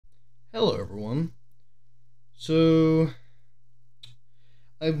Hello everyone. So,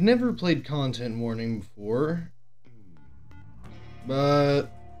 I've never played content warning before,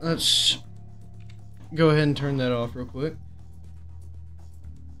 but let's go ahead and turn that off real quick.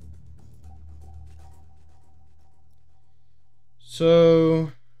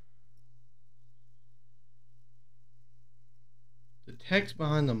 So, the text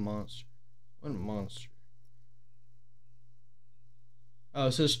behind the monster. What monster? Oh,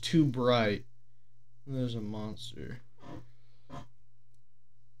 it says too bright. There's a monster.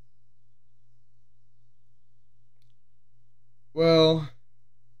 Well,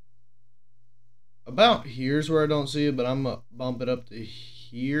 about here's where I don't see it, but I'm gonna bump it up to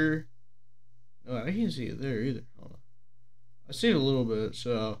here. No, I can't see it there either. Hold on. I see it a little bit,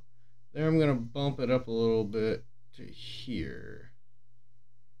 so there I'm gonna bump it up a little bit to here.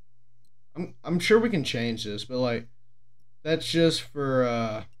 I'm sure we can change this, but like that's just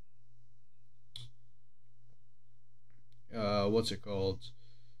for what's it called?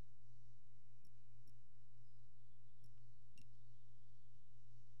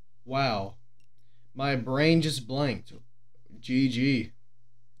 Wow. My brain just blanked. GG.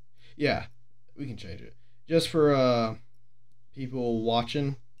 Yeah, we can change it. Just for people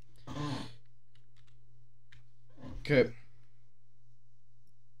watching. Okay.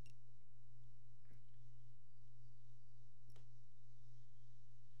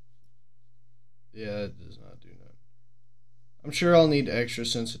 Yeah, it does not do that. I'm sure I'll need extra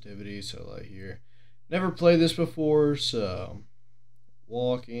sensitivity, so like here. Never played this before, so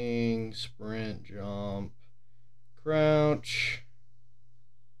walking, sprint, jump, crouch.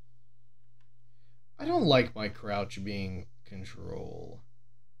 I don't like my crouch being control.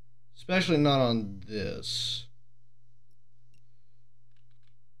 Especially not on this.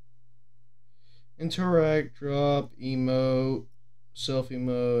 Interact, drop, emote, selfie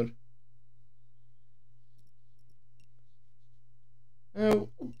mode.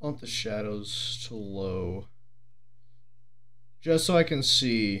 We'll bump the shadows to low. Just so I can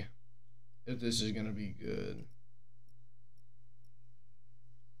see if this is going to be good.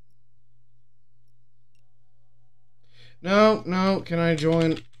 No, can I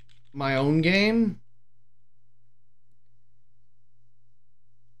join my own game?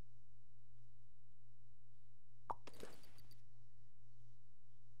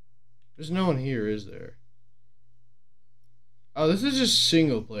 There's no one here, is there? Oh, this is just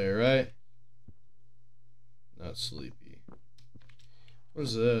single player, right? Not sleepy. What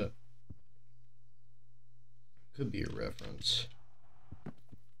is that? Could be a reference.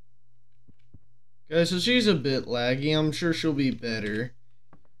 Guys, so she's a bit laggy. I'm sure she'll be better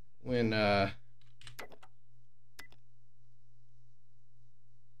when, Oh,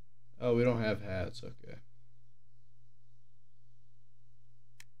 we don't have hats. Okay.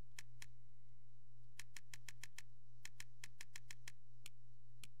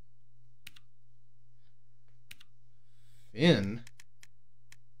 Finn?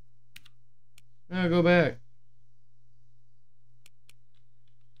 No, go back.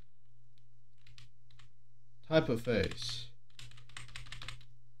 Type of face.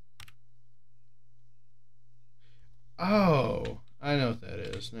 Oh, I know what that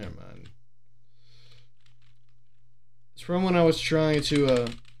is. Never mind. It's from when I was trying to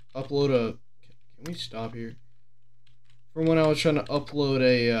upload a... Can we stop here? From when I was trying to upload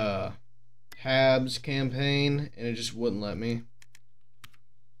a Habs campaign, and it just wouldn't let me.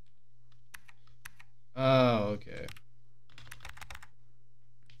 Oh, okay.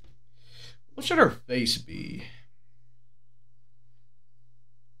 What should her face be?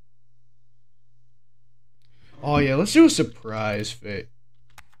 Oh, yeah, let's do a surprise face.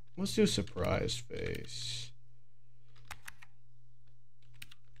 Let's do a surprise face.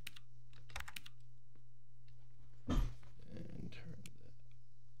 And turn that.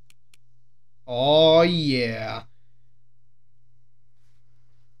 Oh, yeah.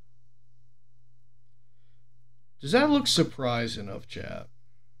 Does that look surprise enough, chat?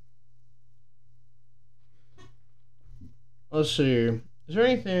 Let's see. Is there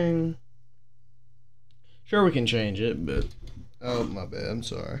anything... Sure, we can change it, but... Oh, my bad. I'm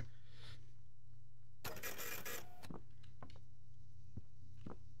sorry.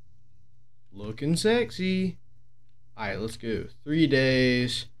 Looking sexy. Alright, let's go. 3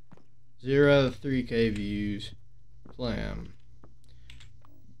 days. 0 out of 3K views. Plan.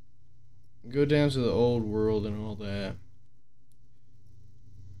 Go down to the old world and all that.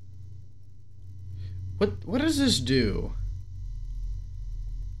 What does this do?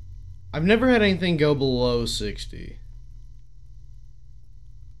 I've never had anything go below 60.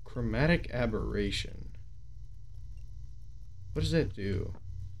 Chromatic aberration. What does that do?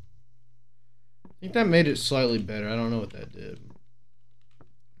 think that made it slightly better. I don't know what that did.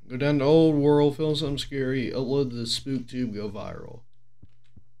 Go down to old world, film something scary, upload to the spook tube, go viral.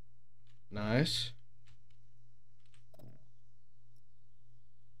 Nice.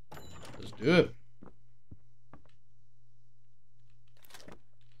 Let's do it.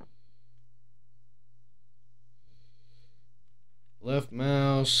 Left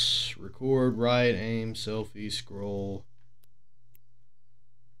mouse, record, right, aim, selfie, scroll,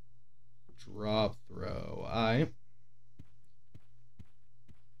 drop, throw. Alright.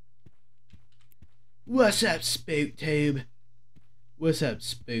 What's up, SpookTube? What's up,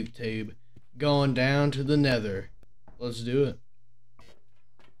 SpookTube? Going down to the nether. Let's do it.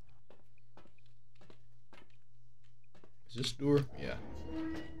 Is this door? Yeah.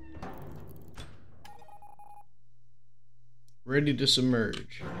 Ready to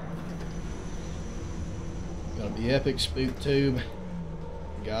submerge. Gonna be epic, SpookTube.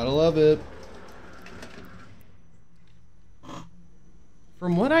 Gotta love it.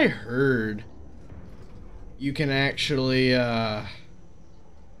 From what I heard, you can actually,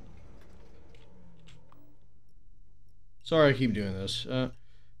 sorry I keep doing this.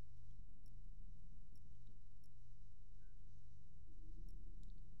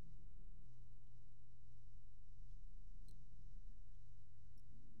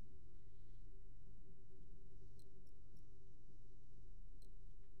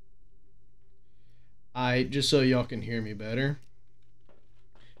 Just so y'all can hear me better.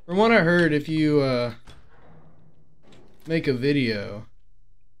 From what I heard, if you, make a video...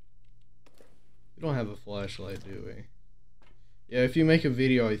 We don't have a flashlight, do we? Yeah, if you make a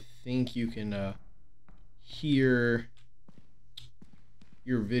video, I think you can, hear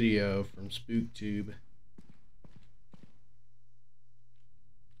your video from SpookTube.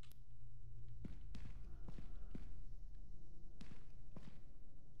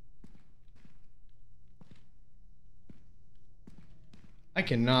 I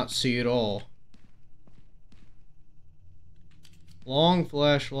cannot see it all. Long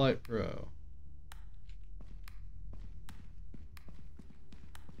flashlight pro.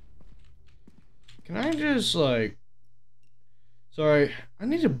 Can I just like... Sorry, I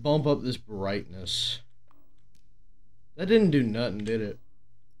need to bump up this brightness. That didn't do nothing, did it?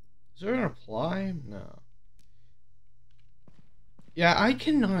 Is there an apply? No. Yeah, I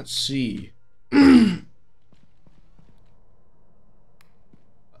cannot see.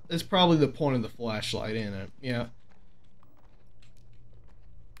 That's probably the point of the flashlight, isn't it? Yeah.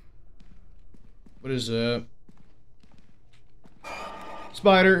 What is that?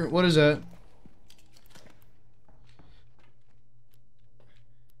 Spider, what is that?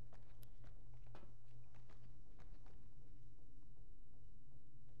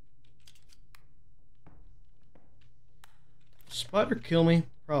 Spider kill me?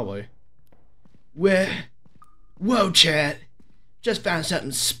 Probably. Whoa, chat. Just found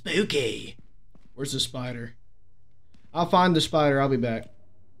something spooky. Where's the spider? I'll find the spider. I'll be back.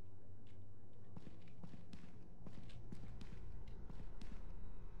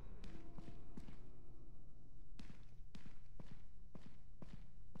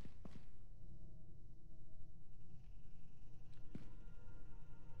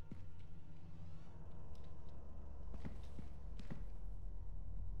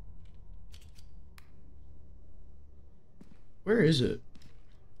 Where is it?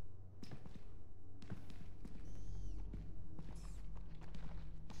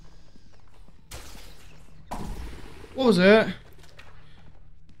 What was that?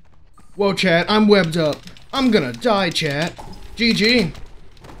 Whoa, chat, I'm webbed up. I'm gonna die, chat. GG.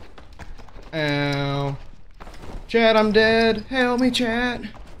 Ow. Chat, I'm dead. Help me, chat.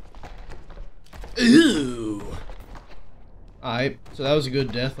 Ooh. Alright, so that was a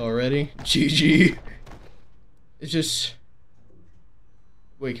good death already. GG. It's just...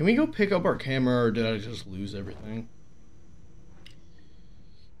 Wait, can we go pick up our camera, or did I just lose everything?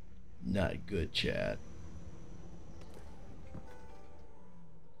 Not good, chat.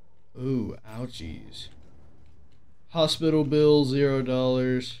 Ooh, ouchies. Hospital bill,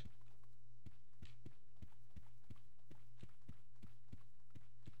 $0.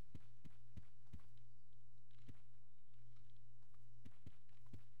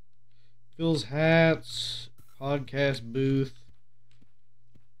 Phil's hats, podcast booth.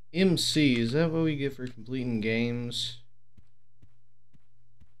 MC, is that what we get for completing games?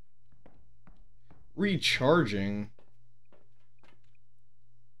 Recharging.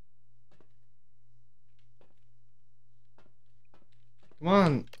 Come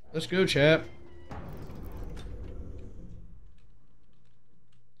on, let's go, chat.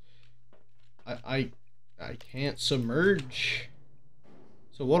 I can't submerge.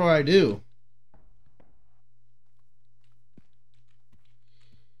 So what do I do?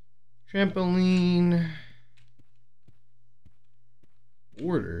 Trampoline.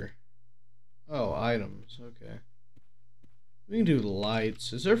 Order. Oh, items. Okay. We can do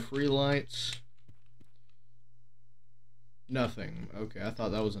lights. Is there free lights? Nothing. Okay, I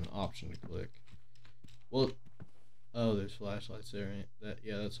thought that was an option to click. Well, oh, there's flashlights there.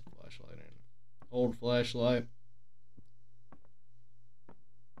 Yeah, that's a flashlight. Old flashlight.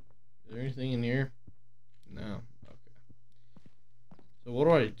 Is there anything in here? No. Okay. So what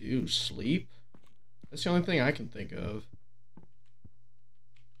do I do? Sleep? That's the only thing I can think of.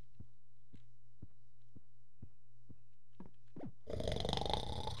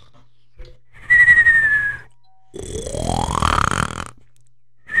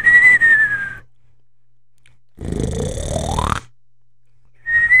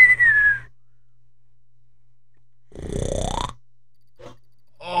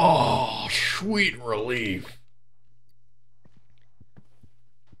 Oh, sweet relief.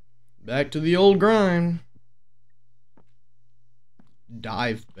 Back to the old grind.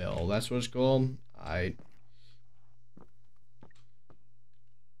 Dive bell, that's what it's called.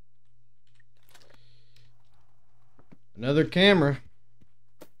 Another camera.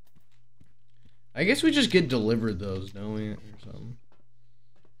 I guess we just get delivered those, don't we? Or something.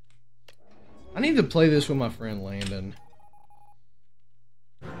 I need to play this with my friend Landon.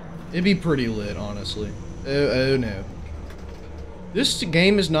 It'd be pretty lit, honestly. Oh no. This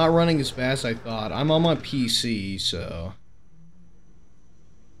game is not running as fast as I thought. I'm on my PC, so...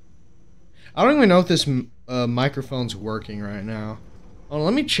 I don't even know if this microphone's working right now. Hold on,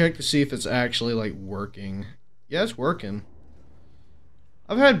 let me check to see if it's actually, like, working. Yeah, it's working.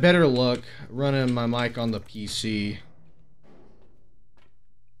 I've had better luck running my mic on the PC.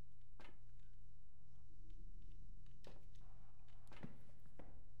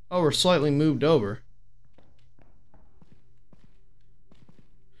 Oh, we're slightly moved over.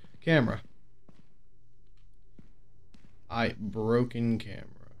 Camera. Broken camera.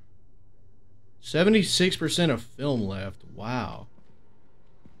 76% of film left. Wow.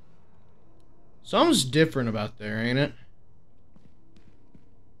 Something's different about there, ain't it?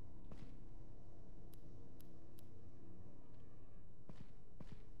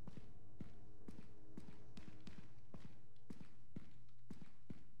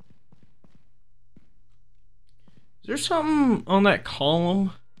 Is there something on that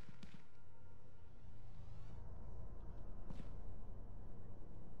column?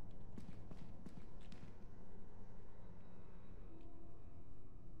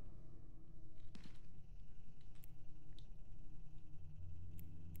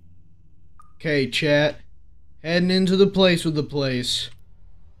 Okay, chat. Heading into the place with the place.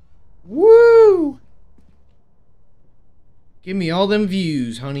 Woo! Give me all them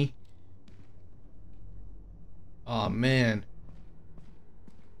views, honey. Aw, man.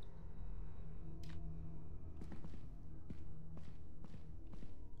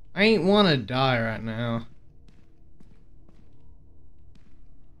 I ain't wanna die right now.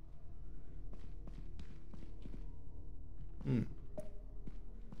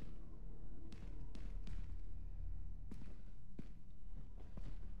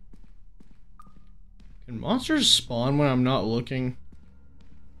 Can monsters spawn when I'm not looking?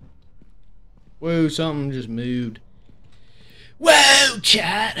 Whoa, something just moved. Whoa,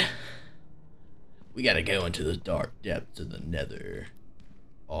 chat! We gotta go into the dark depths of the nether.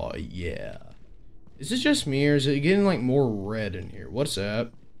 Oh, yeah. Is this just me, or is it getting, like, more red in here? What's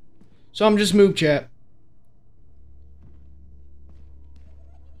that? Something just moved, chat.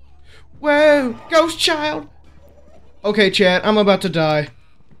 Whoa! Ghost child! Okay, chat, I'm about to die.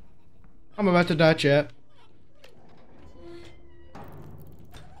 I'm about to die, chat.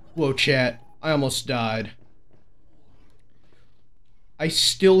 Whoa, chat. I almost died. I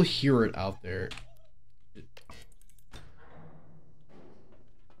still hear it out there.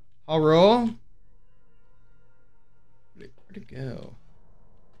 Hello? Where'd it go?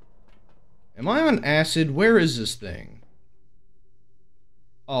 Am I on acid? Where is this thing?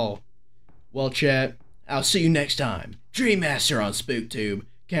 Oh. Well, chat, I'll see you next time. Dreammaster on SpookTube.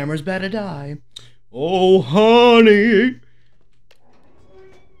 Camera's about to die. Oh, honey.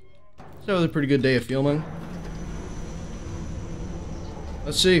 So it was a pretty good day of filming.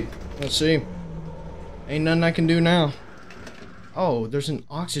 Let's see. Let's see. Ain't nothing I can do now. Oh, there's an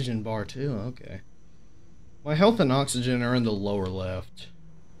oxygen bar too. Okay. My health and oxygen are in the lower left.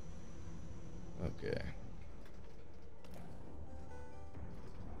 Okay.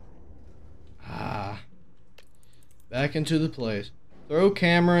 Ah. Back into the place. Throw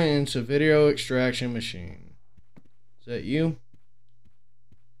camera into video extraction machine. Is that you?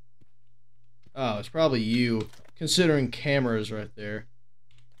 Oh, it's probably you, considering cameras right there.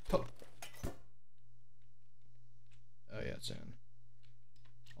 minutes in.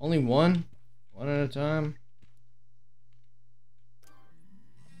 Only one? One at a time?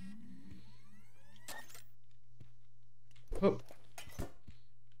 Oh.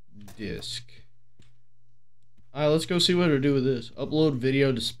 Disc. Alright, let's go see what to do with this. Upload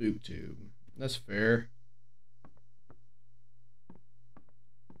video to SpookTube. That's fair.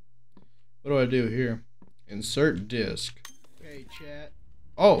 What do I do here? Insert disc. Okay, chat.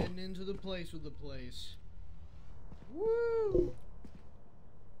 Oh. Getting into the place with the place. Woo!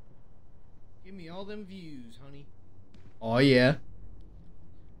 Give me all them views, honey. Oh, yeah.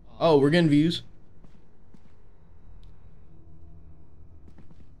 Oh, we're getting views.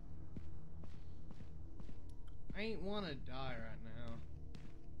 I ain't wanna die right now.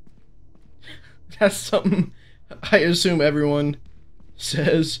 That's something I assume everyone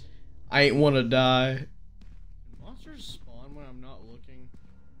says. I ain't wanna die. Can monsters spawn when I'm not looking?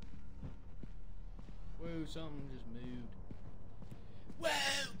 Whoa, something just moved. Whoa,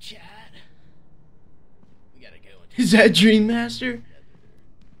 chat. We gotta go. Is that Dreammaster?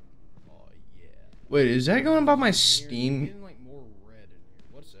 Oh yeah. Wait, is that going by my Steam? Getting, like, more red in here.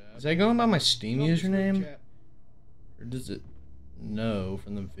 What's that? Is that going by my Steam username? Or does it know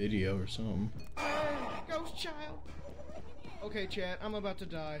from the video or something? Ghost child. Okay, chat, I'm about to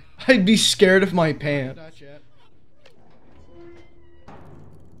die. I'd be scared of my pants. Die, chat.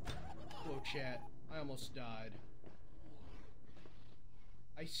 Whoa, chat, I almost died.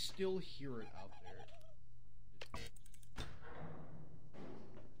 I still hear it out there.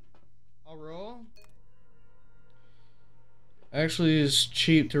 I'll roll. Actually, it's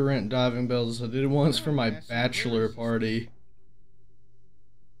cheap to rent diving bells. I did it once for my bachelor party.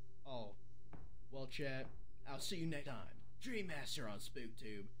 Oh. Well, chat, I'll see you next time. Dreammaster on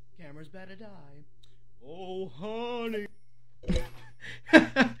SpookTube. Camera's about to die. Oh, honey.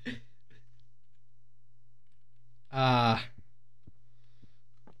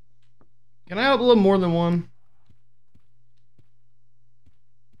 Can I upload more than one?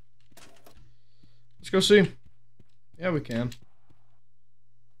 Let's go see. Yeah, we can.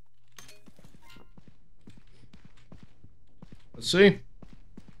 Let's see.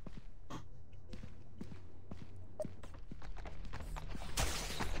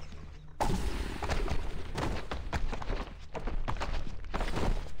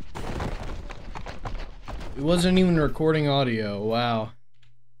 It wasn't even recording audio. Wow.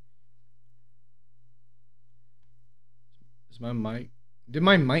 Is my mic... Did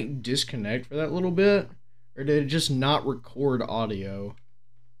my mic disconnect for that little bit? Or did it just not record audio?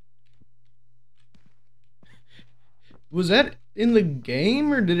 Was that in the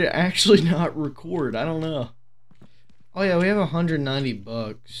game, or did it actually not record? I don't know. Oh yeah, we have 190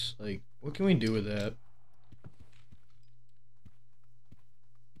 bucks. Like, what can we do with that?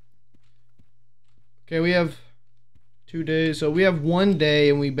 Okay, we have 2 days. So we have 1 day,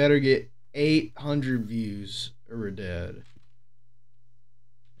 and we better get 800 views, or we're dead.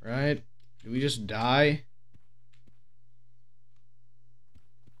 Right? Do we just die?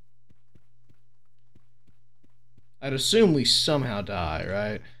 I'd assume we somehow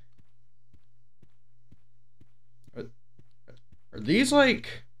die, right? Are these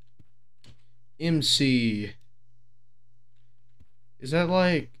like MC? Is that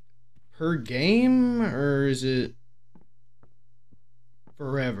like per game, or is it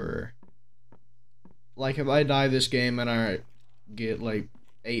forever? Like if I die this game and I get like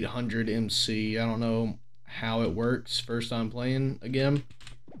 800 MC, I don't know how it works first time playing again.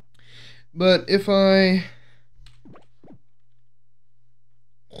 But if I...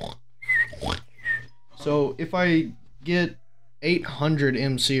 So if I get 800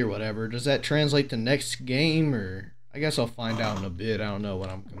 MC or whatever, does that translate to next game, or I guess I'll find out in a bit. I don't know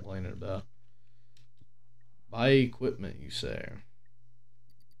what I'm complaining about. Buy equipment, you say.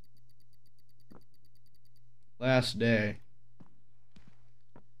 Last day.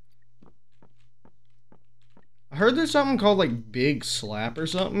 I heard there's something called like Big Slap or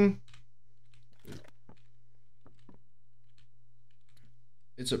something.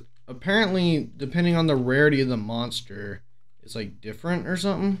 It's apparently, depending on the rarity of the monster, it's like different or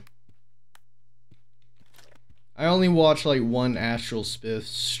something. I only watched like one Astral Spiff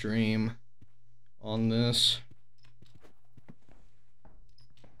stream on this.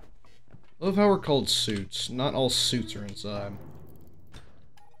 Love how we're called suits. Not all suits are inside.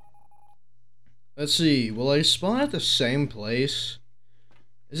 Let's see. Will I spawn at the same place?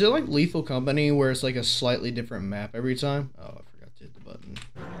 Is it like Lethal Company where it's like a slightly different map every time? Oh, I forgot to hit the button.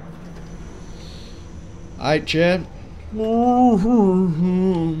 Alright, chat.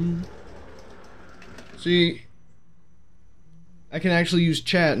 See, I can actually use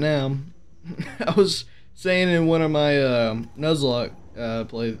chat now. I was saying in one of my Nuzlocke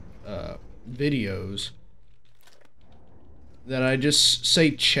play videos that I just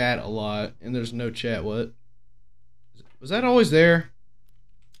say chat a lot, and there's no chat. What? Was that always there?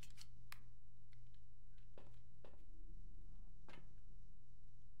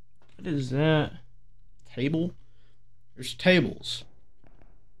 What is that? Table? There's tables.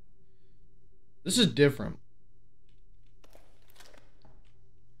 This is different.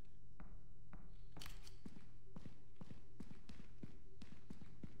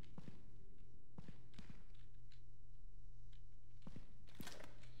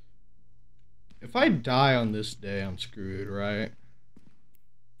 If I die on this day, I'm screwed, right?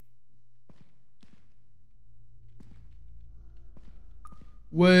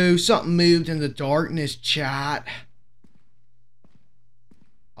 Whoa, something moved in the darkness, chat.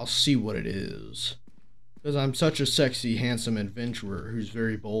 I'll see what it is. Because I'm such a sexy, handsome adventurer who's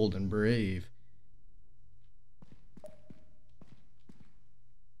very bold and brave.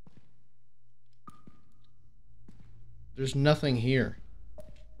 There's nothing here.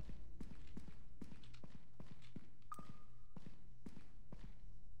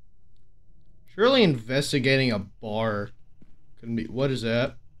 Surely investigating a bar couldn't be. What is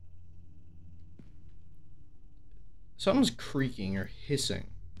that? Something's creaking or hissing.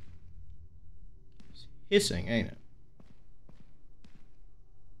 It's hissing, ain't it?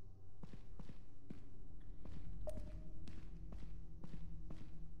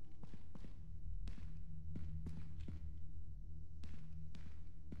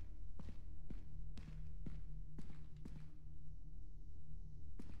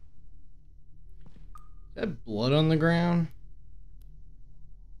 Is that blood on the ground?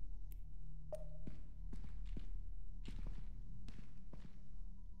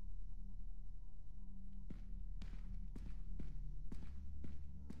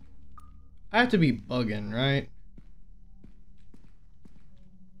 I have to be bugging, right?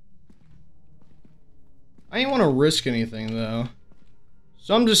 I ain't want to risk anything, though.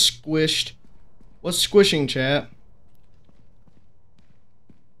 So I'm just squished. What's squishing, chat?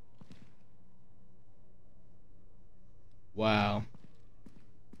 Wow.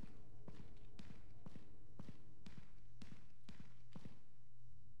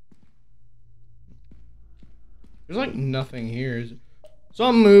 There's like nothing here.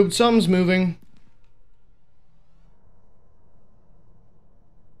 Something moved. Something's moving.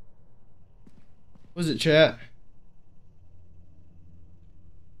 Was it, chat?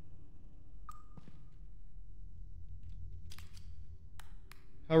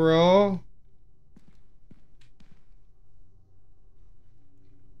 Hello?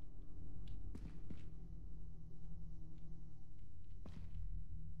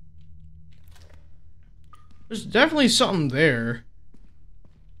 There's definitely something there.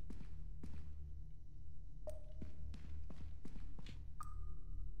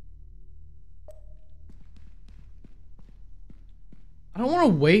 I don't want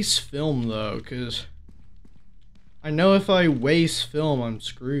to waste film, though, because I know if I waste film, I'm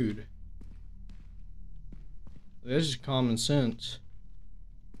screwed. That's just common sense.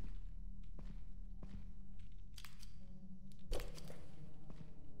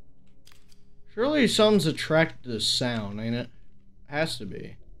 Surely something's attracted to sound, ain't it? Has to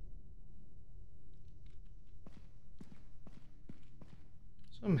be.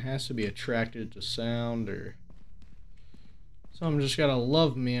 Something has to be attracted to sound, or something just gotta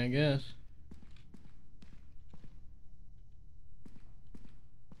love me, I guess.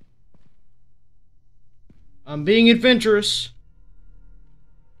 I'm being adventurous.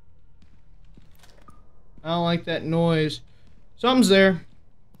 I don't like that noise. Something's there.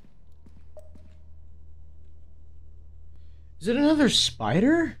 Is it another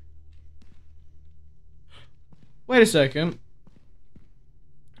spider? Wait a second.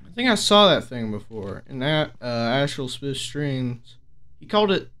 I think I saw that thing before in that Astral Smith streams. He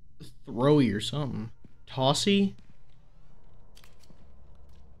called it throwy or something. Tossy?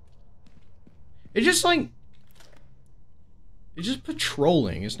 It's just like... It's just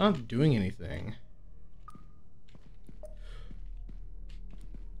patrolling. It's not doing anything.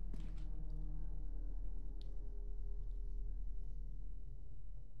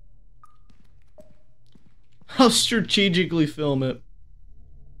 I'll strategically film it.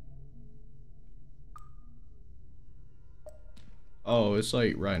 Oh, it's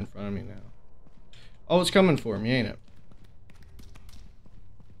like right in front of me now. Oh, it's coming for me, ain't it?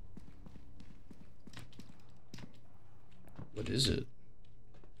 What is it?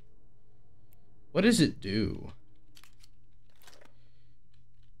 What does it do?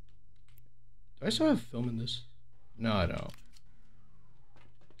 Do I still have film in this? No, I don't.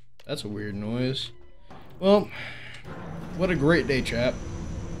 That's a weird noise. Well, what a great day, chap.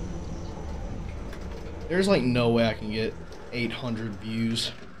 There's like no way I can get 800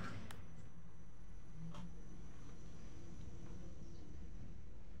 views.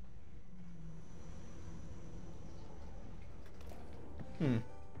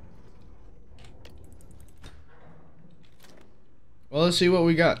 Well, let's see what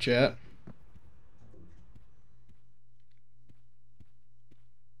we got, chat.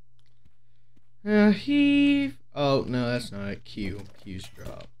 Heave. Oh, no, that's not it. Q. Q's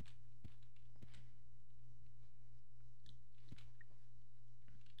drop.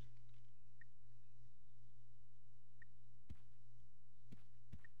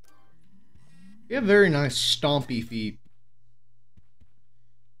 You have very nice stompy feet.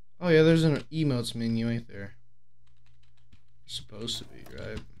 Oh, yeah, there's an emotes menu right there. Supposed to be,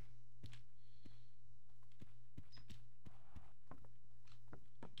 right?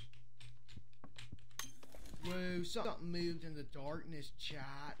 Whoa, something moved in the darkness,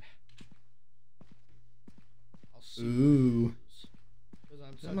 chat. I'll see. Ooh. Because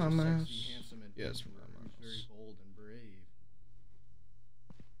I'm such a sexy, handsome, and yes, very bold and brave.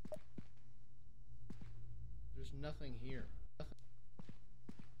 There's nothing here. Nothing.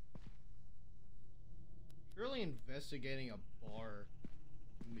 Surely investigating a bar.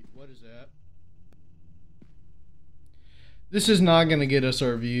 What is that? This is not gonna get us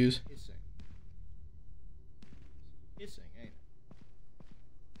our views. Hissing, ain't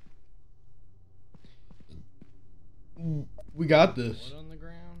it? We got this. Blood on the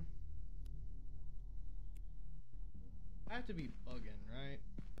ground? I have to be bugging, right?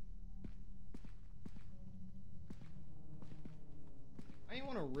 I didn't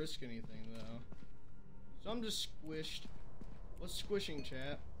want to risk anything, though. So I'm just squished. What's squishing,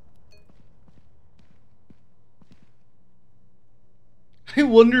 chat? I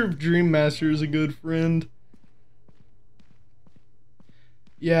wonder if Dreammaster is a good friend.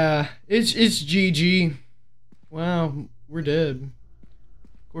 Yeah, it's GG. Wow, we're dead.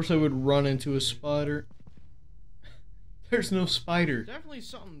 Of course I would run into a spider. There's no spider. Definitely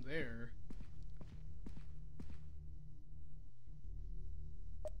something there.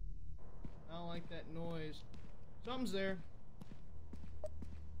 I don't like that noise. Something's there.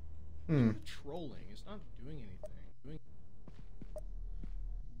 It's patrolling. It's not doing anything.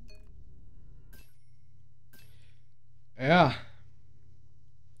 Yeah.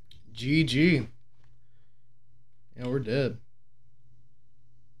 GG. Yeah, we're dead.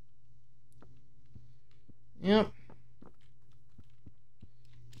 Yep.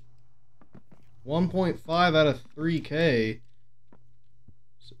 1.5 out of 3K.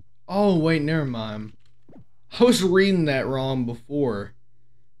 Oh, wait, never mind. I was reading that wrong before.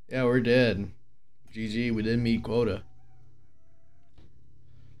 Yeah, we're dead. GG, we didn't meet quota.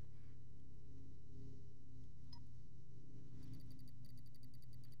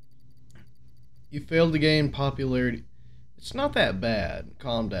 You failed to gain popularity. It's not that bad.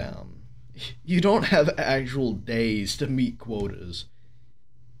 Calm down. You don't have actual days to meet quotas.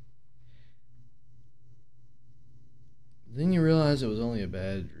 Then you realize it was only a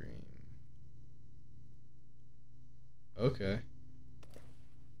bad dream. Okay.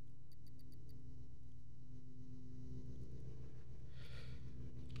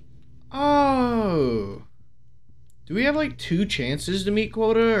 Oh. Do we have like 2 chances to meet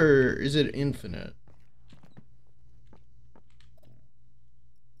quota, or is it infinite?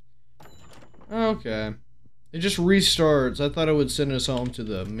 Okay. It just restarts. I thought it would send us home to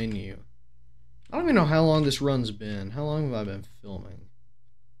the menu. I don't even know how long this run's been. How long have I been filming?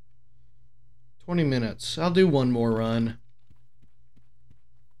 20 minutes. I'll do one more run.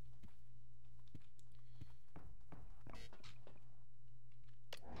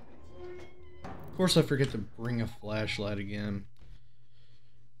 Of course I forget to bring a flashlight again.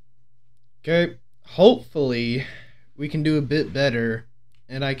 Okay. Hopefully we can do a bit better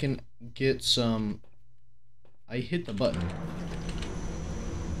and I can get some... I hit the button.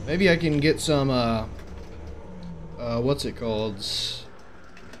 Maybe I can get some, what's it called?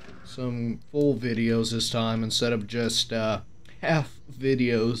 Some full videos this time instead of just, half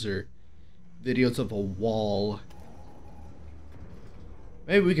videos or videos of a wall.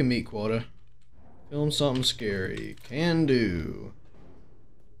 Maybe we can meet quota. Film something scary. Can do.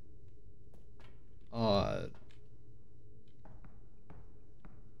 Odd.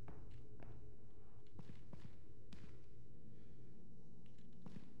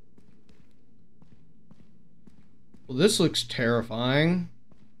 Well, this looks terrifying.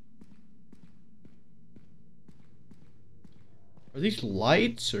 Are these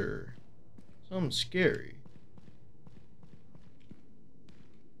lights or something scary?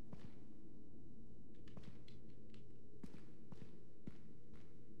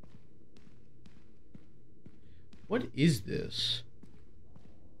 What is this?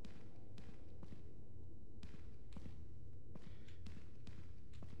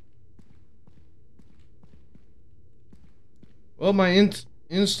 Well, my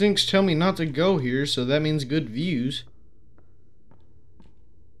instincts tell me not to go here, so that means good views.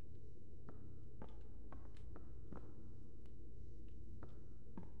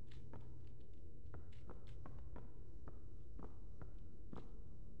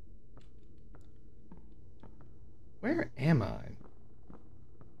 Where am I?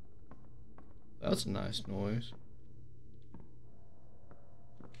 That's a nice noise.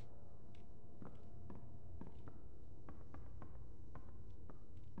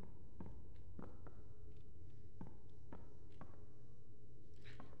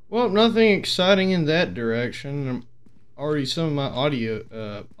 Well, nothing exciting in that direction. Already some of my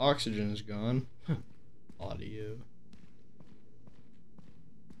audio, oxygen is gone. Audio.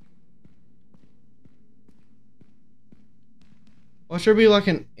 Watch there be like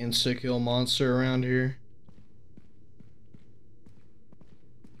an insta-kill monster around here.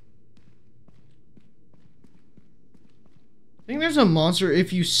 I think there's a monster,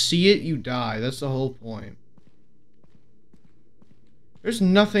 if you see it, you die. That's the whole point. There's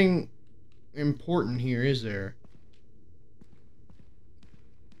nothing important here, is there?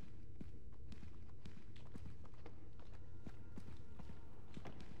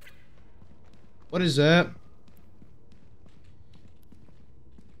 What is that?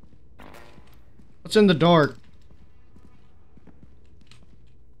 What's in the dark?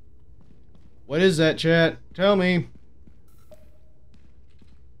 What is that, chat? Tell me.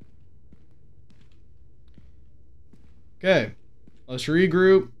 Okay. Let's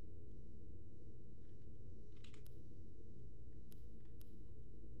regroup.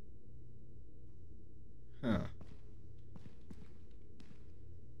 Huh.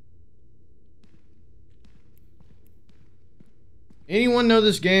 Anyone know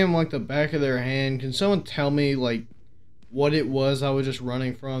this game like the back of their hand? Can someone tell me like what it was I was just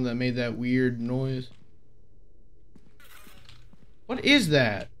running from that made that weird noise? What is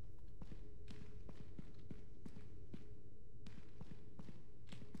that?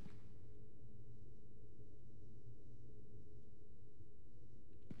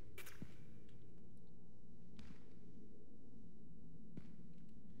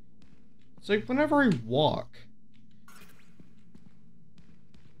 It's like whenever I walk.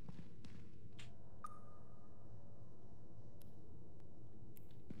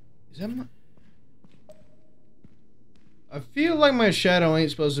 Is that my... I feel like my shadow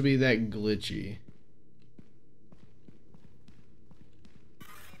ain't supposed to be that glitchy.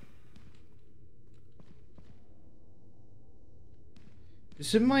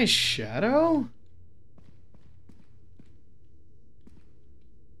 Is it my shadow?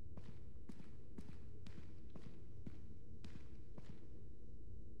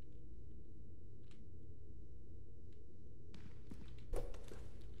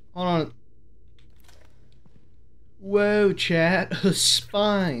 Hold on. Whoa, chat. A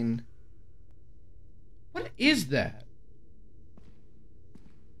spine. What is that?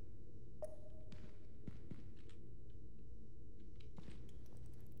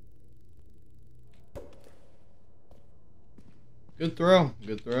 Good throw.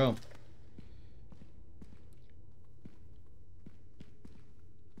 Good throw.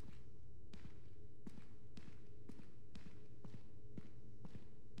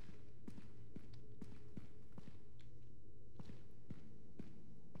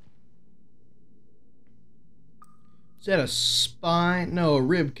 Is that a spine? No, a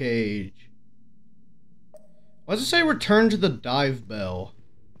rib cage. Why does it say return to the dive bell?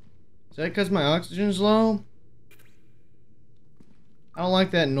 Is that because my oxygen's low? I don't like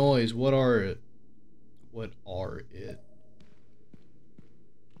that noise. What are it? What are it?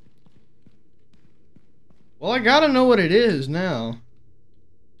 Well, I gotta know what it is now.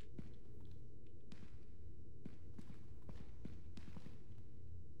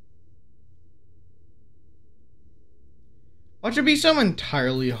 Watch it be something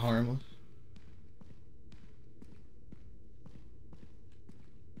entirely harmless.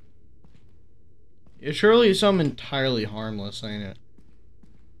 It surely is something entirely harmless, ain't it?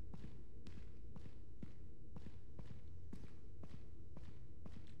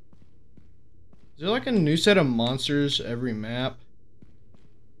 Is there like a new set of monsters every map?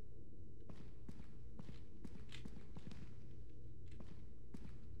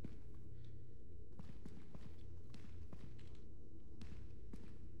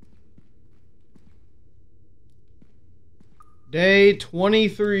 Day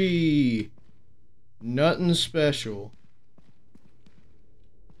 23. Nothing special.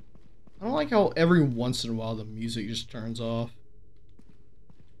 I don't like how every once in a while the music just turns off.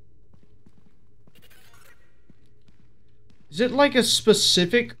 Is it like a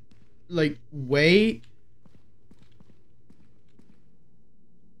specific, like, way?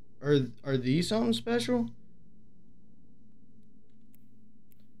 Are these something special?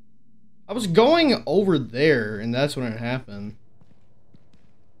 I was going over there, and that's when it happened.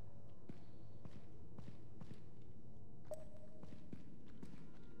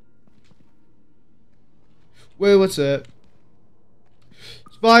 Wait, what's that?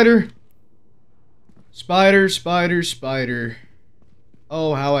 Spider! Spider, spider, spider.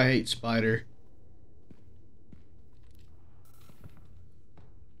 Oh, how I hate spider.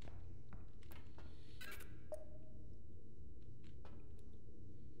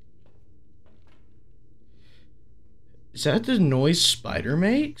 Is that the noise spider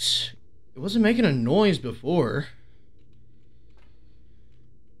makes? It wasn't making a noise before.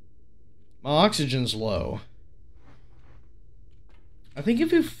 My oxygen's low. I think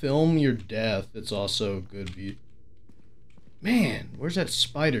if you film your death, it's also a good view. Man, where's that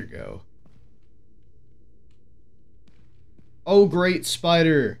spider go? Oh, great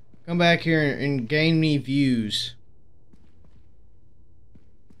spider. Come back here and gain me views.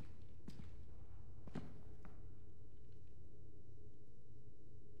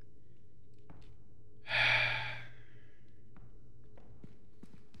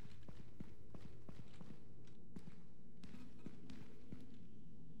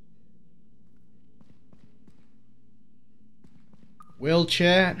 Well,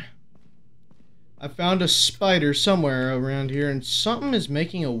 chat, I found a spider somewhere around here, and something is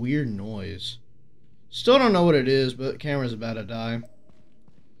making a weird noise. Still don't know what it is, but the camera's about to die.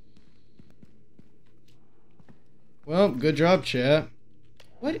 Well, good job, chat.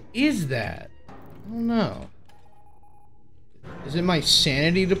 What is that? I don't know. Is it my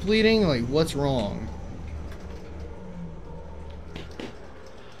sanity depleting? Like, what's wrong?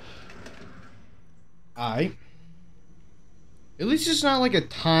 At least it's not like a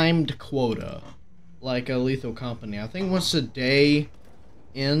timed quota, like a Lethal Company. I think once the day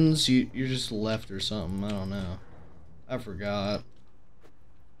ends, you're just left or something. I don't know. I forgot.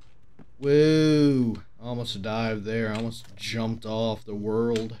 Whoa. I almost dived there. I almost jumped off the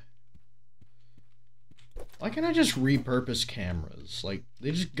world. Why can't I just repurpose cameras? Like, they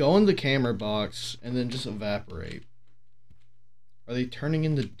just go in the camera box and then just evaporate. Are they turning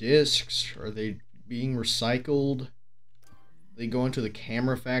into discs? Are they being recycled? They go into the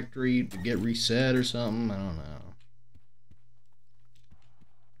camera factory to get reset or something? I don't know.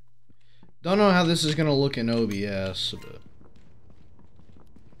 Don't know how this is gonna look in OBS, but...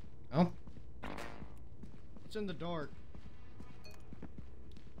 Oh. It's in the dark.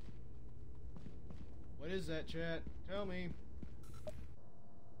 What is that, chat? Tell me.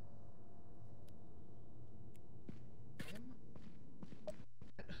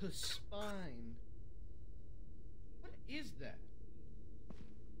 A spine. What is that?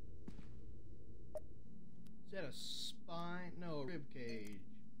 Is that a spine? No, a rib cage.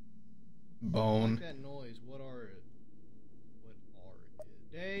 Bone. I like that noise. What are it? What are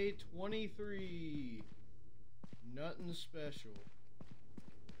it? Day 23. Nothing special.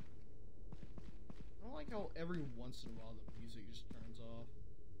 I don't like how every once in a while the music just turns off.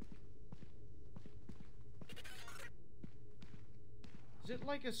 Is it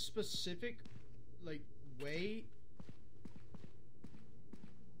like a specific, like, way?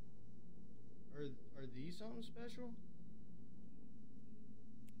 Are these something special?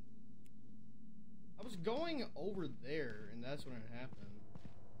 I was going over there, and that's when it happened.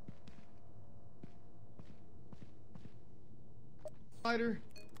 Spider.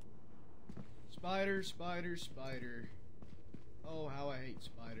 Spider, spider, spider. Oh, how I hate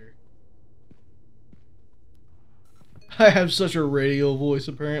spider. I have such a radio voice,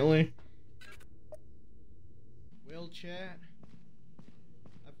 apparently. Well, chat,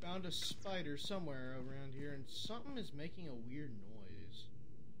 I found a spider somewhere around here, and something is making a weird noise.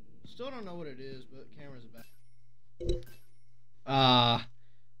 Still don't know what it is, but the camera's about. Ah,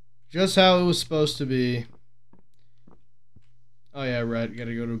 just how it was supposed to be. Oh yeah, right,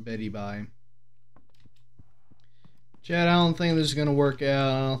 gotta go to Betty Bye. Chat, I don't think this is gonna work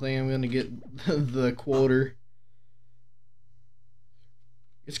out. I don't think I'm gonna get the quota.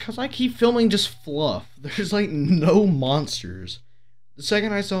 It's because I keep filming just fluff. There's like no monsters. The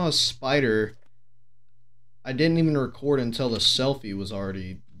second I saw a spider, I didn't even record until the selfie was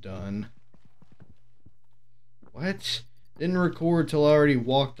already done. What? Didn't record till I already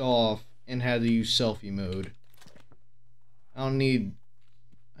walked off and had to use selfie mode. I don't need...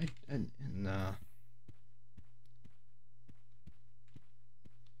 nah.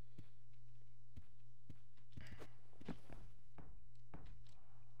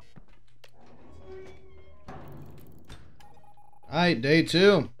 Alright, day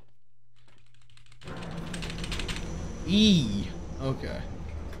 2. E. Okay.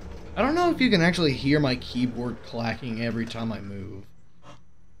 I don't know if you can actually hear my keyboard clacking every time I move.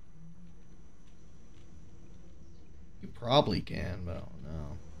 You probably can, but I don't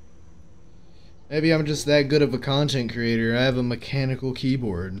know. Maybe I'm just that good of a content creator. I have a mechanical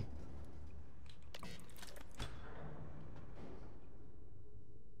keyboard.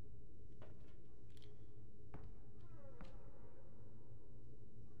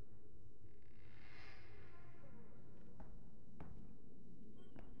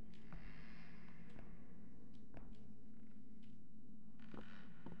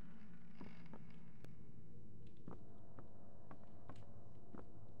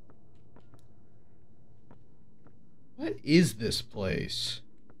 What is this place?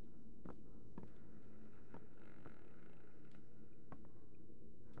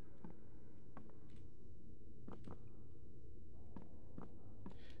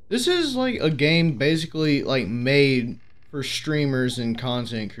 This is like a game basically like made for streamers and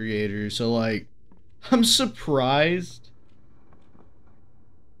content creators. So like, I'm surprised.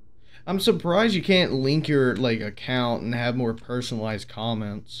 I'm surprised you can't link your like account and have more personalized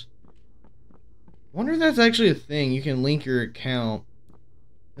comments. I wonder if that's actually a thing. You can link your account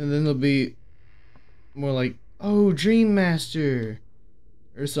and then there'll be more like, oh, Dreammaster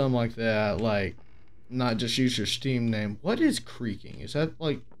or something like that. Like, not just use your Steam name. What is creaking? Is that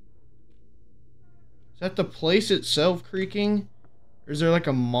like, is that the place itself creaking? Or is there like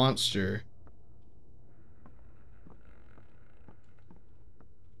a monster?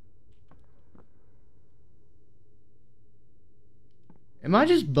 Am I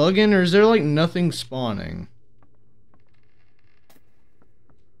just bugging, or is there like nothing spawning?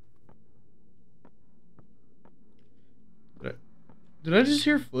 Did I just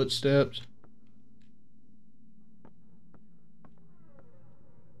hear footsteps?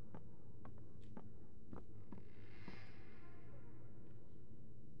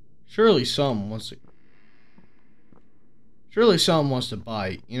 Surely someone wants to... Surely someone wants to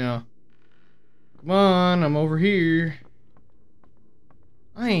bite, you know? Come on, I'm over here.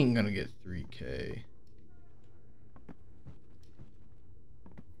 I ain't gonna get 3K.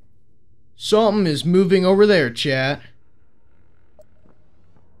 Something is moving over there, chat.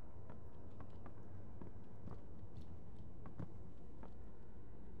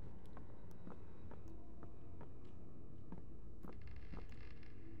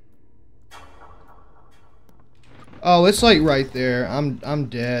 Oh, it's like right there. I'm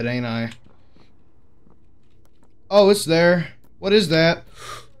dead, ain't I? Oh, it's there. What is that?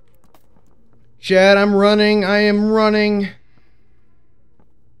 Chad, I'm running. I am running.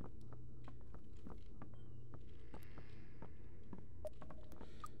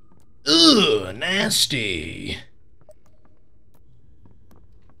 Ugh, nasty.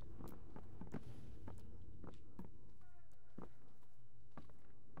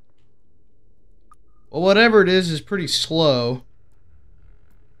 Well, whatever it is pretty slow.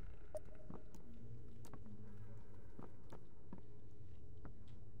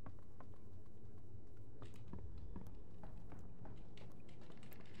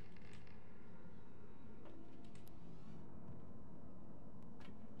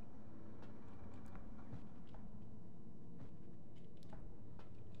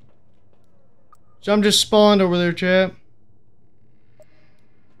 So I'm just spawned over there, chap.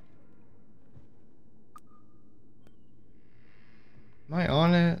 Am I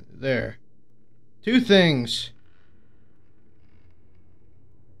on it? There. 2 things.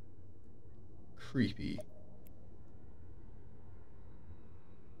 Creepy.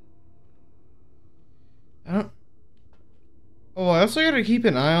 I don't... Oh, I also gotta keep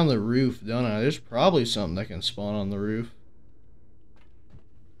an eye on the roof, don't I? There's probably something that can spawn on the roof.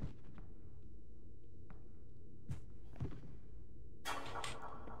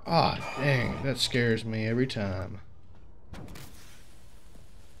 Ah, dang. That scares me every time.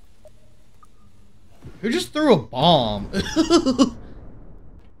 Who just threw a bomb?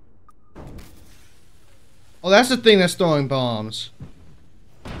 Oh, that's the thing that's throwing bombs.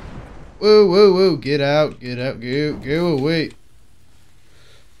 Whoa, whoa, whoa. Get out, go away.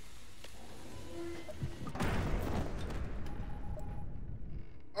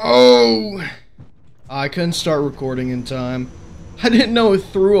 Oh! I couldn't start recording in time. I didn't know it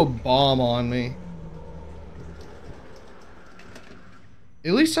threw a bomb on me.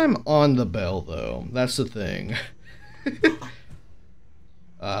 At least I'm on the bell, though. That's the thing.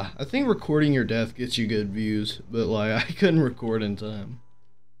 I think recording your death gets you good views, but like, I couldn't record in time.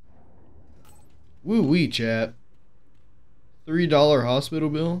 Woo-wee, chat. $3 hospital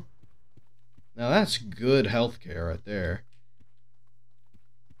bill? Now that's good healthcare right there.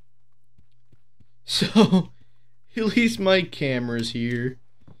 So, at least my camera's here.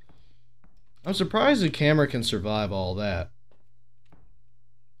 I'm surprised the camera can survive all that.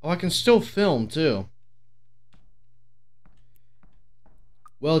 Oh, I can still film, too.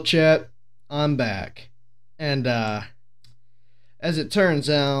 Well, chat, I'm back. And, as it turns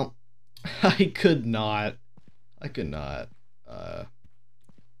out, I could not.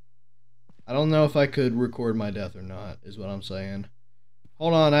 I don't know if I could record my death or not, is what I'm saying.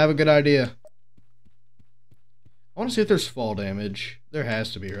 Hold on, I have a good idea. I want to see if there's fall damage. There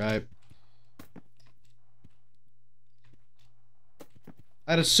has to be, right?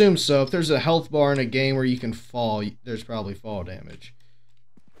 I'd assume so. If there's a health bar in a game where you can fall, there's probably fall damage.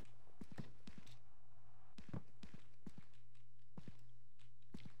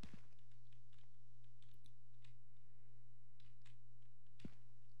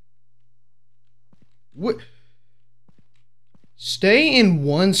 What? Stay in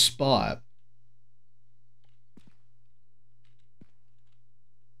one spot.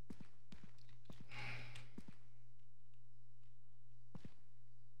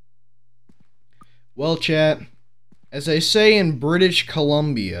 Well, chat, as they say in British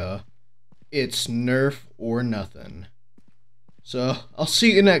Columbia, it's nerf or nothing. So, I'll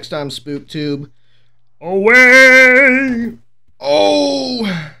see you next time, SpookTube. Away!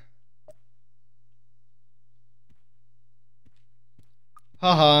 Oh!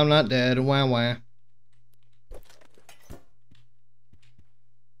 Haha, I'm not dead. Wah wah.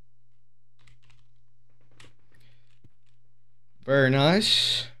 Very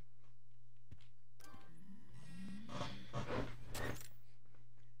nice.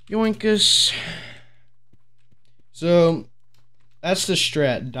 Yoinkus. So, that's the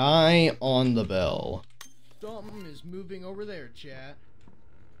strat. Die on the bell. Something is moving over there, chat.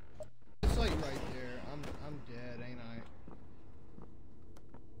 It's like right there. I'm dead, ain't I?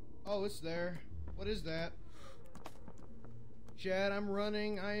 Oh, it's there. What is that? Chat, I'm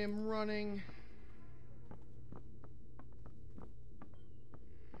running. I am running.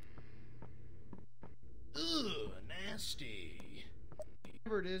 Ugh, nasty.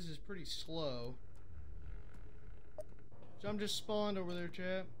 Whatever it is pretty slow. So I'm just spawned over there,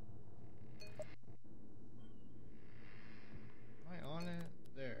 chat. Am I on it?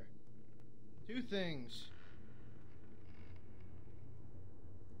 There. Two things.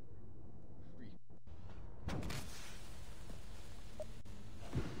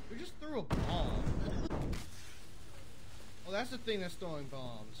 We just threw a bomb. Well, that's the thing that's throwing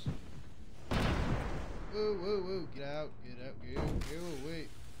bombs. Whoa, whoa, whoa. Get out, go away.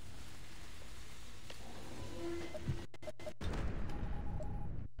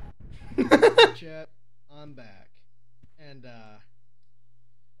 Chat, I'm back. And,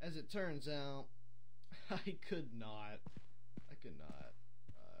 as it turns out, I could not.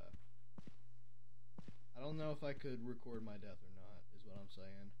 I don't know if I could record my death or not, is what I'm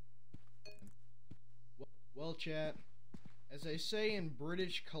saying. Well, chat, as they say in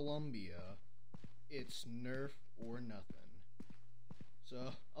British Columbia, it's nerf or nothing.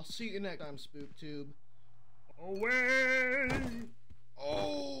 So, I'll see you next time, SpookTube. Away!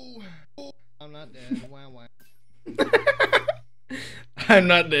 Oh! I'm not dead. Wah wah. I'm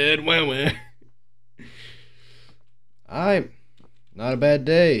not dead. Wah wah. Not a bad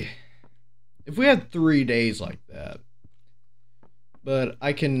day. If we had 3 days like that. But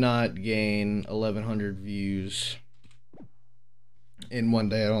I cannot gain 1,100 views in one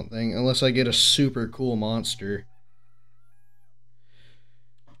day, I don't think. Unless I get a super cool monster.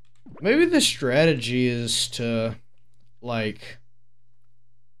 Maybe the strategy is to, like,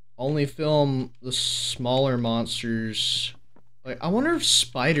 only film the smaller monsters. Like, I wonder if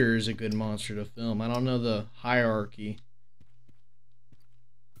Spider is a good monster to film. I don't know the hierarchy.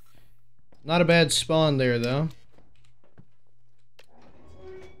 Not a bad spawn there, though.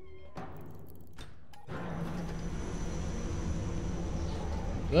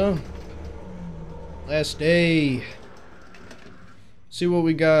 So, last day. See what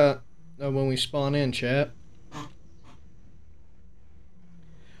we got when we spawn in, chat.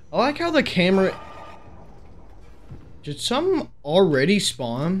 I like how the camera... Did some already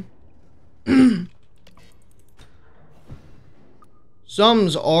spawn?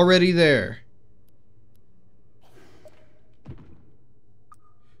 Some's already there.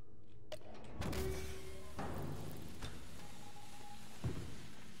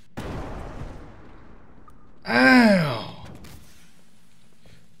 Ow!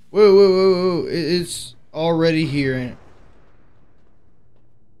 Whoa, whoa, whoa, whoa. It's already here.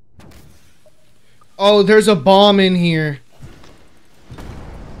 Oh, there's a bomb in here.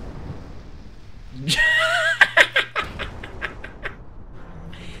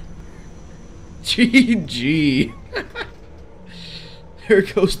 GG. There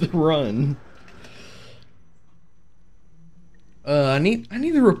goes the run. I need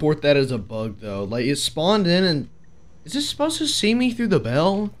to report that as a bug though. Like it spawned in and is this supposed to see me through the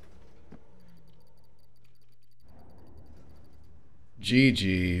bell?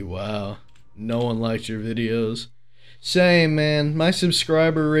 GG, wow. No one likes your videos. Same, man. My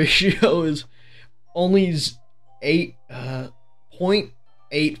subscriber ratio is only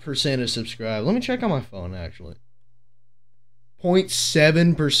 0.8% is subscribed. Let me check on my phone actually.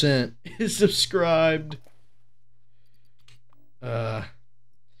 0.7% is subscribed.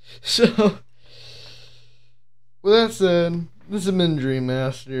 So with that said, this has been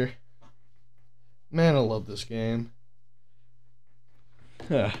Dreammaster. Man, I love this game.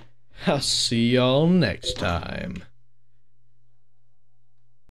 I'll see y'all next time.